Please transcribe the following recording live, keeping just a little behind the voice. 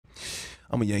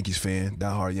I'm a Yankees fan,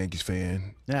 diehard Yankees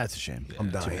fan. That's a shame. I'm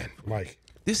dying. Mike.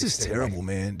 This is terrible,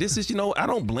 man. This is, I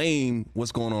don't blame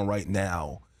what's going on right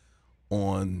now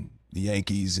on the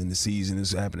Yankees and the season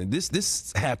is happening.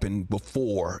 This happened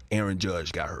before Aaron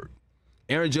Judge got hurt.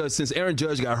 Since Aaron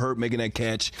Judge got hurt making that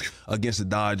catch against the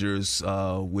Dodgers,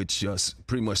 which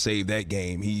pretty much saved that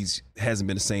game, hasn't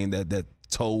been the same. That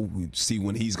toe, we see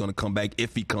when he's going to come back,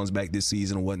 if he comes back this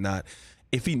season or whatnot,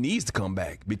 if he needs to come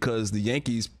back, because the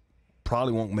Yankees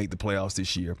probably won't make the playoffs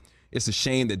this year. It's a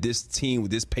shame that this team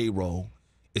with this payroll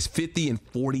is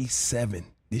 50-47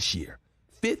 this year.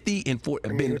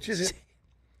 50-40. Which is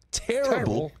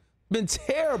terrible. Been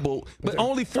terrible, but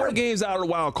only 4 games out of the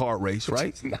wild card race,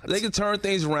 right? They can turn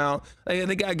things around.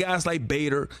 They got guys like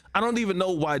Bader. I don't even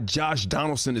know why Josh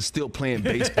Donaldson is still playing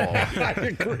baseball. I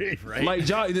agree, right? Like,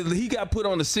 he got put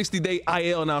on a 60-day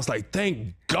IL, and I was like,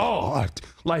 thank God.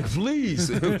 Like,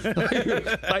 please.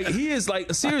 like he is,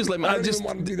 like, seriously. I just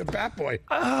want to be the bat boy.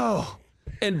 Oh.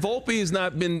 And Volpe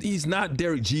he's not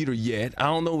Derek Jeter yet. I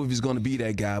don't know if he's going to be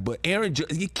that guy, but Aaron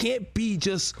Judge, you can't be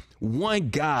just one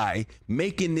guy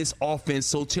making this offense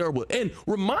so terrible. And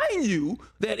remind you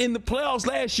that in the playoffs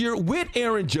last year with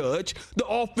Aaron Judge, the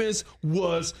offense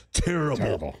was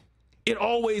terrible. It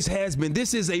always has been.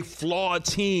 This is a flawed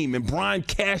team, and Brian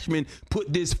Cashman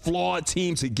put this flawed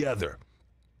team together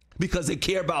because they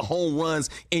care about home runs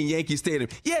in Yankee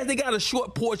Stadium. Yeah, they got a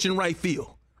short porch in right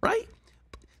field, right?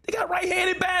 They got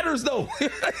right-handed batters, though.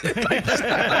 Exactly.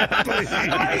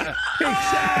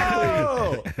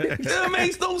 Oh, that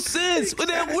makes no sense. But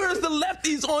then where's the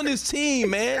lefties on this team,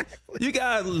 man? You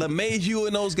got LeMahieu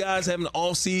and those guys having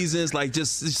off seasons. Like,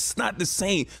 it's not the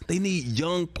same. They need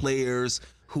young players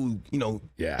who,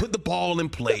 put the ball in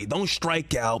play, don't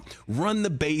strike out, run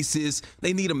the bases.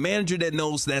 They need a manager that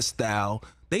knows that style.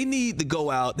 They need to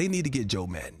go out. They need to get Joe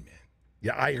Maddon.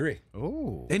 Yeah, I agree.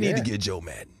 Oh, they need to get Joe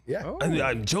Maddon. Yeah,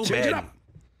 Joe Maddon.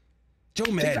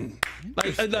 Joe Maddon.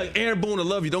 Like Aaron Boone, I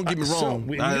love you. Don't get me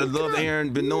wrong. I love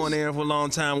Aaron. Been knowing Aaron for a long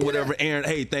time. Whatever, Aaron.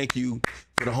 Hey, thank you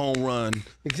for the home run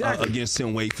against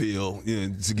Tim Wakefield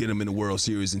to get him in the World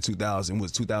Series in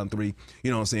 2003. You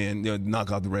know what I'm saying?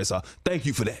 Knock out the Red Sox. Thank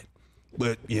you for that.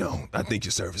 But I think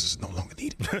your service is no longer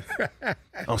needed.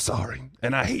 I'm sorry,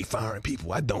 and I hate firing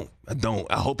people. I don't.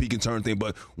 I hope he can turn things.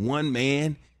 But one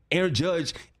man. Aaron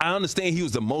Judge, I understand he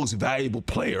was the most valuable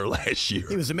player last year.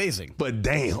 He was amazing. But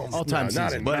damn. All-time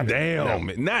season. Not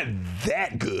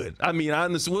that good. I mean, I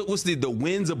understand. What's the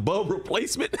wins above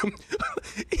replacement?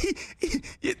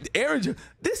 Aaron Judge,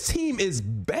 this team is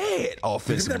bad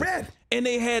offensively. They're bad. And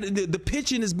they had the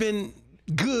pitching has been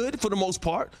good for the most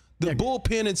part. The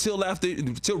bullpen until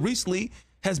recently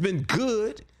has been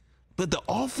good. But the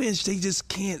offense, they just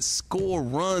can't score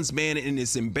runs, man, and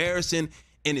it's embarrassing.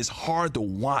 And it's hard to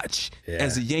watch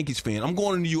as a Yankees fan. I'm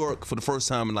going to New York for the first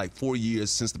time in like 4 years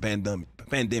since the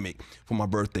pandemic for my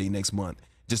birthday next month,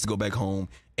 just to go back home.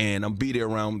 And I'll be there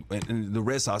around, and the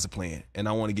Red Sox are playing, and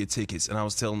I want to get tickets. And I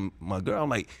was telling my girl, I'm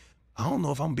like, I don't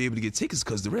know if I'm going to be able to get tickets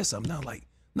because the Red Sox, I'm like,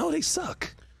 no, they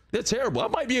suck. They're terrible. I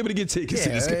might be able to get tickets to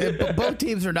this game. Both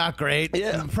teams are not great.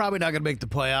 Yeah. Probably not going to make the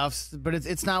playoffs, but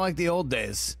it's not like the old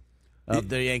days of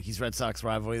the Yankees-Red Sox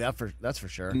rivalry, that's for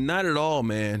sure. Not at all,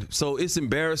 man. So it's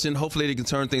embarrassing. Hopefully they can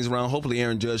turn things around. Hopefully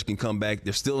Aaron Judge can come back.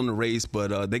 They're still in the race,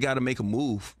 but they got to make a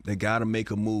move.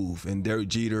 And Derek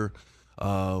Jeter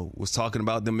was talking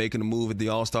about them making a move at the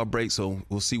All-Star break, so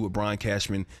we'll see what Brian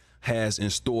Cashman has in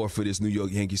store for this New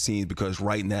York Yankees team, because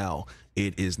right now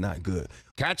it is not good.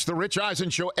 Catch the Rich Eisen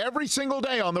Show every single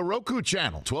day on the Roku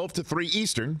channel, 12 to 3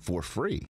 Eastern, for free.